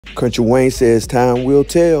Kountry Wayne says time will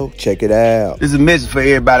tell. Check it out. This is a message for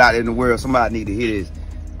everybody out there in the world. Somebody need to hear this.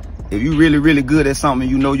 If you really, really good at something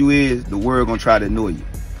you know you is, the world gonna try to ignore you.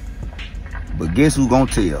 But guess who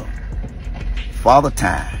gonna tell? Father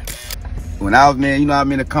Time. When I was, man, you know,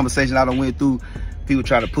 I'm in a conversation I done went through, people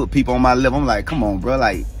try to put people on my level. I'm like, come on, bro.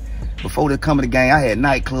 Like, before they come to the game, I had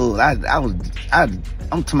nightclubs.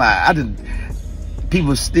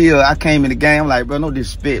 I came in the game, I'm like, bro, no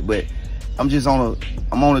disrespect, but I'm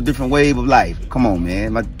on a different wave of life. Come on,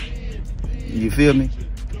 man. You feel me?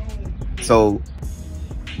 So,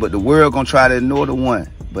 but the world gonna try to ignore the one,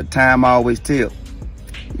 but time always tell.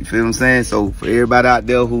 You feel what I'm saying? So for everybody out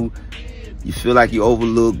there who you feel like you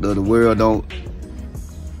overlooked or the world don't,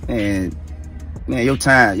 and man, your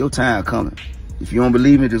time coming. If you don't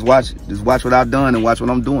believe me, just watch what I've done and watch what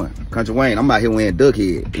I'm doing. Kountry Wayne, I'm out here wearing duck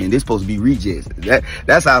head, and this supposed to be rejects.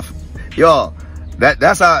 That's how, y'all.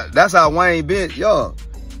 That's how Wayne been, y'all.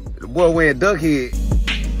 The boy wearing duck head.